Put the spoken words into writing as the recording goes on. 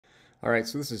Alright,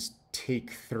 so this is take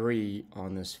 3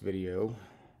 on this video.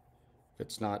 If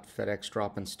it's not FedEx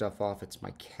dropping stuff off, it's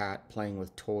my cat playing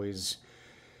with toys,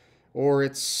 or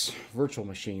it's virtual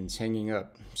machines hanging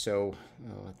up. So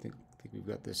I think we've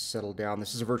got this settled down.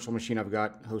 This is a virtual machine I've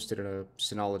got hosted in a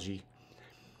Synology.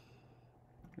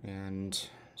 And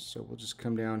so we'll just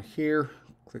come down here,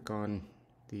 click on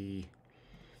the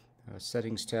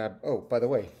settings tab. Oh, by the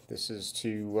way, this is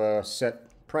to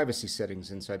set privacy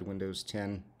settings inside Windows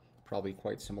 10. Probably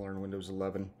quite similar in Windows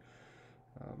 11.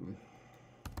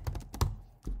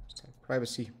 Just type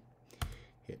privacy,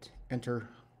 hit enter.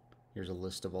 Here's a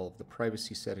list of all of the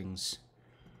privacy settings.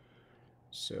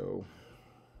 So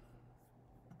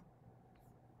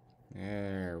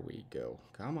there we go.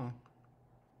 Come on.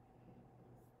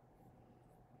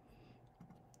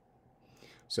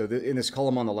 So in this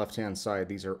column on the left-hand side,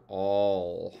 these are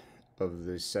all of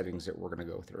the settings that we're going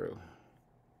to go through.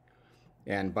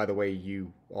 And by the way,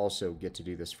 you also get to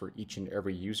do this for each and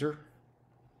every user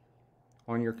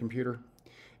on your computer.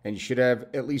 And you should have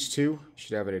at least two. You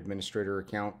should have an administrator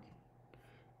account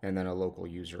and then a local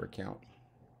user account.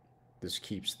 This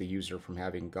keeps the user from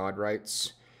having God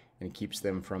rights and keeps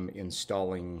them from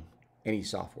installing any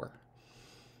software.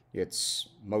 It's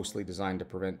mostly designed to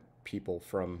prevent people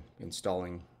from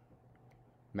installing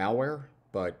malware,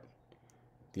 but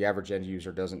the average end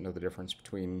user doesn't know the difference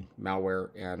between malware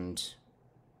and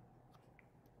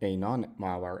a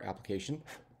non-malware application.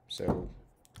 So, all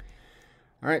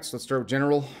right, so let's start with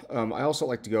general. I also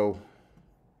like to go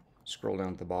scroll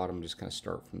down to the bottom, just kind of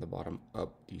start from the bottom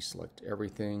up, deselect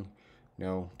everything.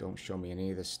 No, don't show me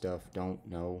any of this stuff. Don't,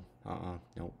 no,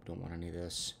 nope, don't want any of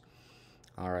this.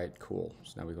 All right, cool.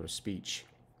 So now we go to speech.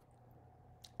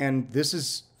 And this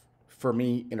is for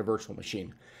me in a virtual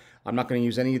machine. I'm not going to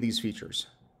use any of these features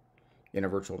in a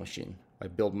virtual machine. I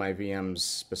build my VMs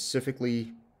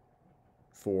specifically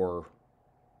for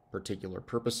particular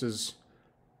purposes.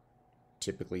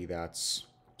 Typically that's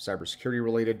cybersecurity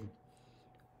related,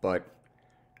 but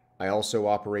I also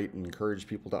operate and encourage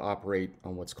people to operate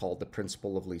on what's called the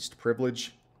principle of least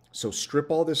privilege. So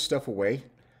strip all this stuff away,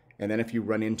 and then if you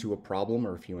run into a problem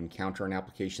or if you encounter an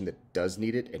application that does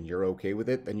need it and you're okay with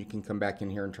it, then you can come back in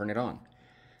here and turn it on.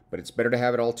 But it's better to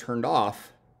have it all turned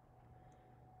off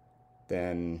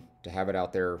than to have it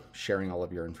out there sharing all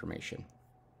of your information.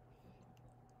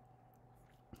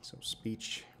 So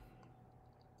speech,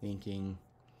 thinking,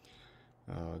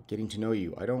 getting to know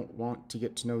you. I don't want to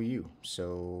get to know you,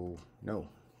 so no,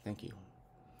 thank you.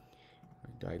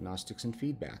 Diagnostics and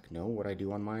feedback. No, what I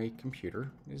do on my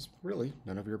computer is really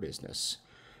none of your business.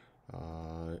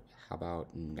 How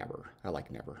about never? I like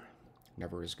never.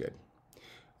 Never is good.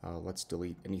 Let's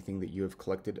delete anything that you have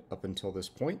collected up until this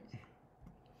point.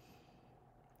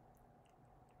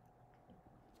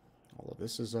 All of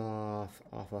this is off,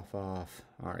 off, off, off.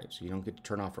 All right, so you don't get to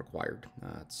turn off required.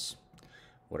 That's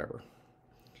whatever.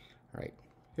 All right,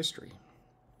 history.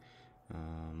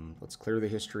 Let's clear the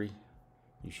history.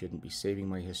 You shouldn't be saving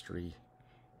my history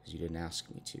because you didn't ask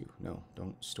me to. No,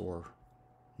 don't store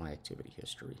my activity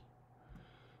history.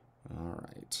 All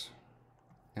right.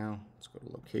 Now, let's go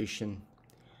to location.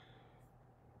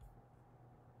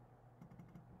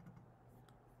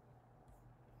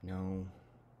 No.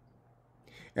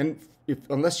 And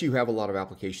unless you have a lot of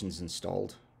applications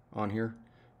installed on here,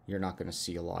 you're not going to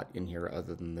see a lot in here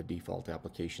other than the default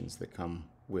applications that come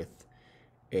with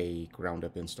a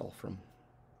ground-up install from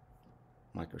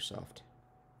Microsoft.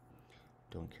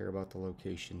 Don't care about the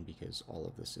location because all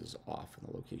of this is off and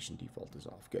the location default is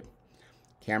off. Good.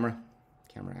 Camera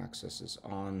access is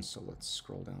on, so let's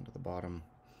scroll down to the bottom.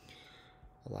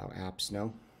 Allow apps,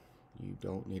 no. You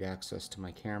don't need access to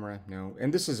my camera, no.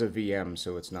 And this is a VM,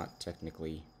 so it's not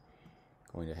technically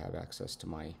going to have access to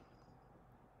my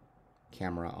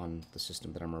camera on the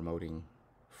system that I'm remoting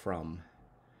from,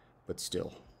 but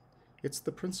still, it's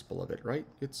the principle of it, right?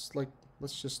 It's like,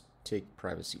 let's just take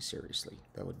privacy seriously.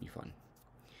 That would be fun.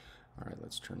 All right,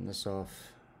 let's turn this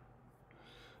off.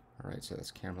 All right, so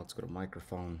that's camera. Let's go to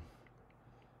microphone.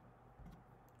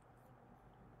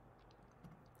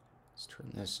 Let's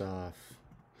turn this off.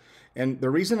 And the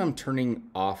reason I'm turning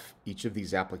off each of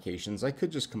these applications, I could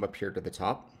just come up here to the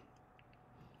top,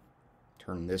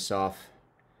 turn this off,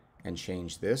 and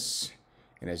change this.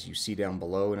 And as you see down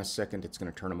below in a second, it's going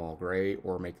to turn them all gray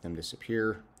or make them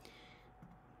disappear.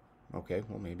 Okay,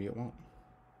 well, maybe it won't.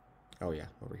 Oh, yeah,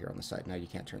 over here on the side. Now you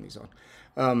can't turn these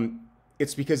on.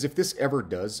 It's because if this ever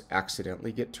does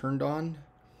accidentally get turned on,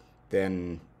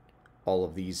 then all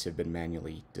of these have been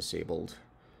manually disabled.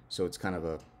 So it's kind of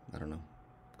a, I don't know,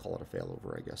 call it a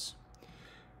failover, I guess.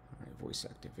 All right, voice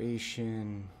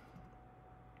activation.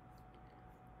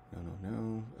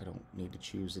 No, I don't need to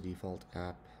choose the default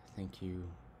app. Thank you.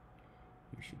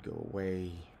 You should go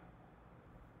away.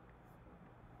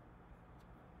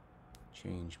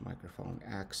 Change microphone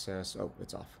access. Oh,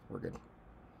 it's off. We're good.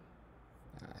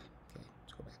 Okay,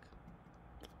 let's go back.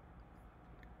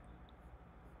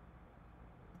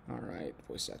 All right,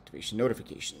 voice activation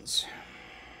notifications.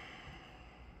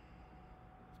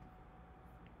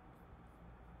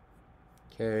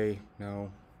 Okay,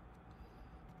 no.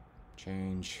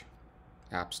 Change.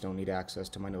 Apps don't need access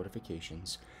to my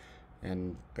notifications.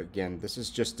 And again, this is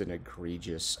just an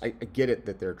egregious, I get it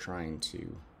that they're trying to,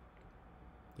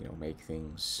 you know, make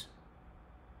things,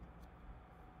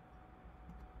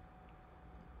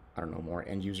 I don't know, more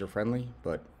end user friendly,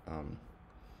 but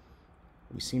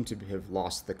we seem to have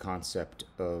lost the concept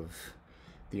of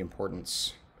the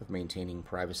importance of maintaining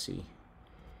privacy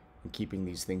and keeping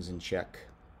these things in check.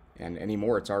 And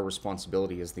anymore, it's our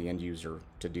responsibility as the end user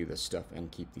to do this stuff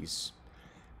and keep these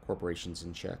corporations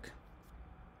in check.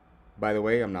 By the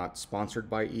way, I'm not sponsored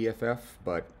by EFF,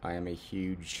 but I am a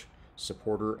huge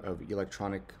supporter of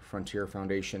Electronic Frontier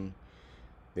Foundation.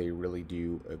 They really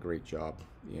do a great job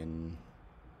in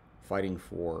fighting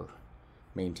for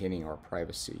maintaining our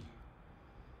privacy.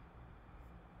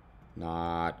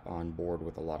 Not on board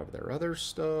with a lot of their other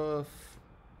stuff,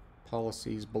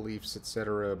 policies, beliefs,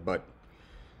 etc., but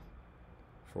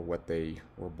for what they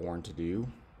were born to do,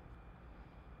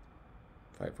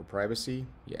 fight for privacy,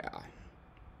 yeah,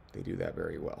 they do that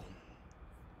very well.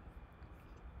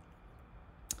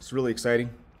 It's really exciting.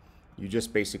 You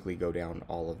just basically go down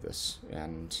all of this,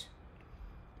 and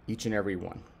each and every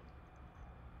one.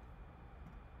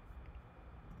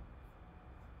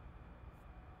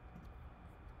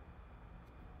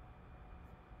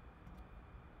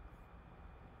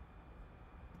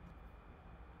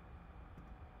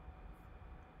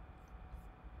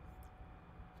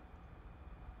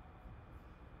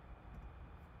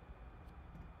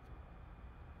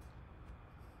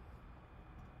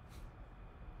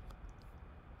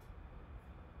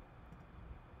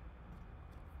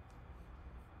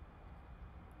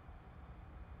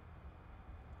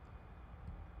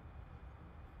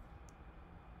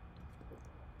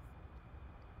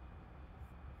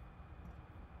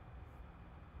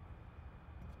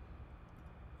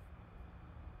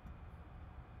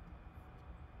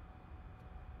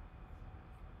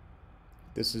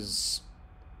 This is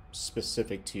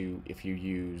specific to if you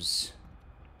use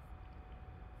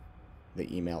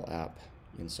the email app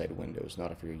inside Windows,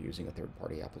 not if you're using a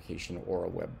third-party application or a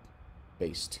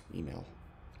web-based email.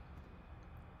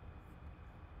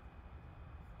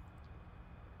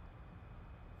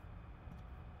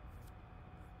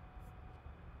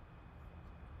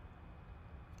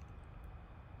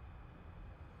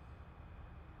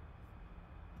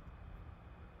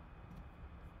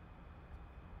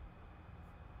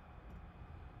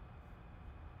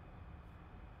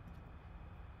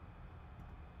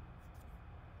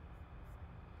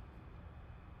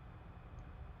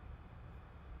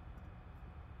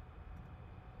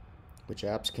 Which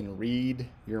apps can read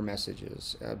your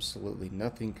messages. Absolutely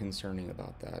nothing concerning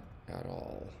about that at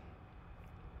all.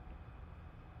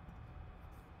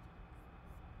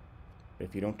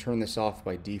 If you don't turn this off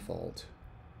by default,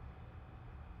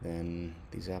 then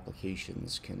these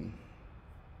applications can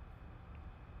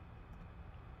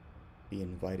be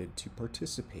invited to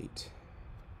participate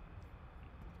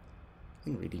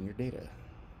in reading your data.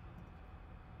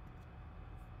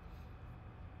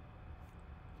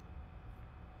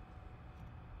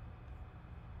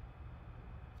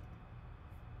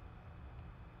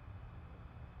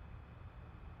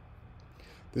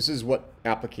 This is what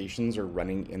applications are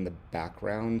running in the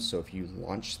background. So if you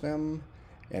launch them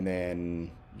and then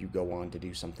you go on to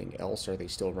do something else, are they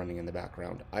still running in the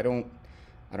background? I don't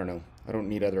know. I don't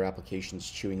need other applications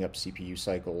chewing up CPU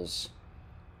cycles,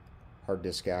 hard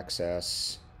disk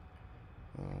access.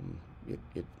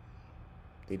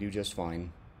 They do just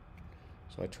fine.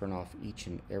 So I turn off each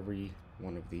and every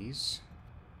one of these.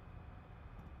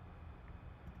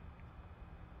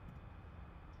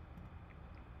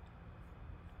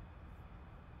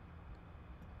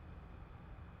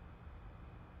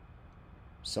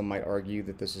 Some might argue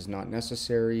that this is not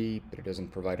necessary, but it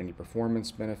doesn't provide any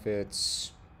performance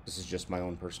benefits. This is just my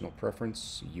own personal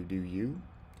preference. You do you.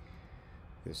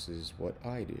 This is what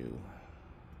I do.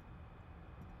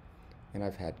 And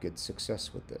I've had good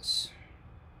success with this.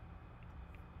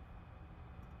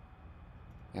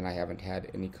 And I haven't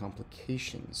had any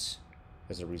complications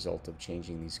as a result of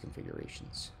changing these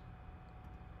configurations.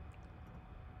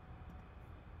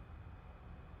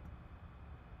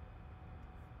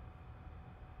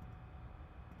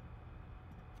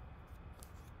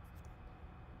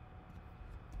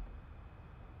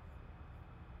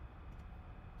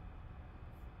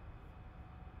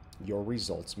 Your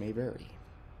results may vary.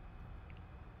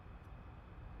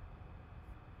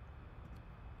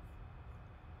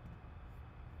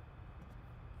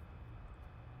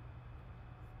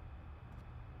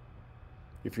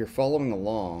 If you're following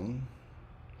along,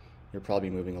 you're probably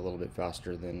moving a little bit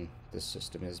faster than this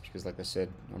system is because, like I said,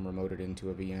 I'm remoted into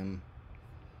a VM.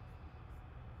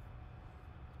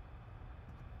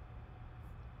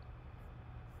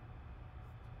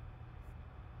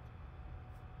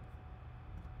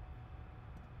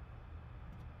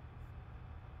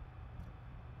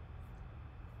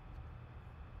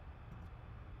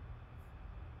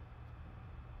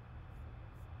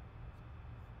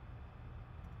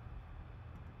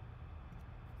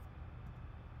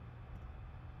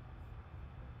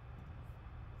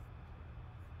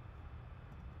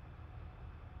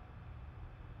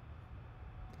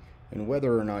 And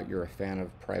whether or not you're a fan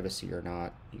of privacy or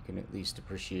not, you can at least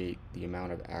appreciate the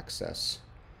amount of access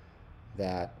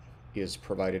that is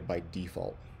provided by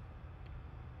default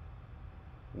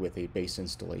with a base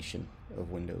installation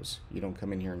of Windows. You don't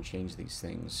come in here and change these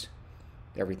things.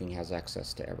 Everything has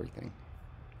access to everything.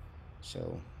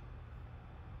 So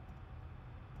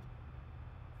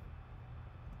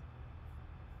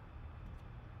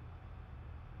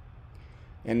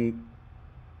and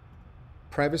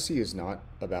privacy is not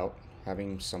about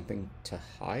having something to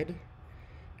hide.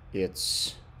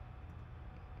 It's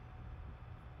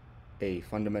a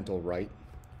fundamental right,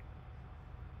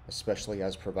 especially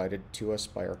as provided to us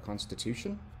by our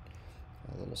Constitution,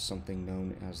 a little something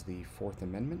known as the Fourth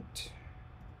Amendment.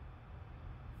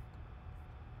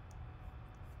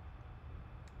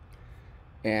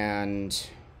 And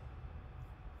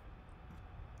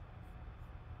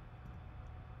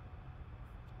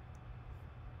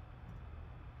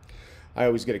I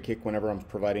always get a kick whenever I'm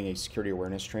providing a security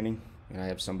awareness training and I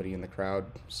have somebody in the crowd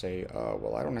say,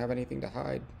 well, I don't have anything to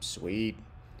hide. Sweet.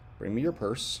 Bring me your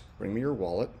purse. Bring me your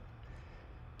wallet.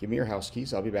 Give me your house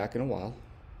keys. I'll be back in a while.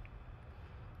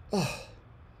 Oh,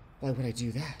 why would I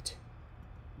do that?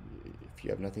 If you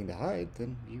have nothing to hide,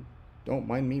 then you don't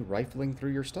mind me rifling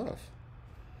through your stuff.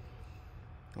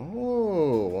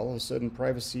 Oh, all of a sudden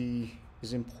privacy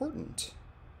is important.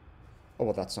 Oh,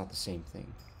 well, that's not the same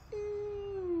thing.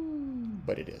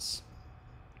 But it is.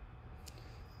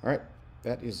 All right,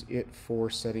 that is it for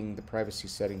setting the privacy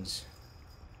settings.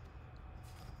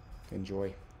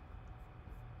 Enjoy.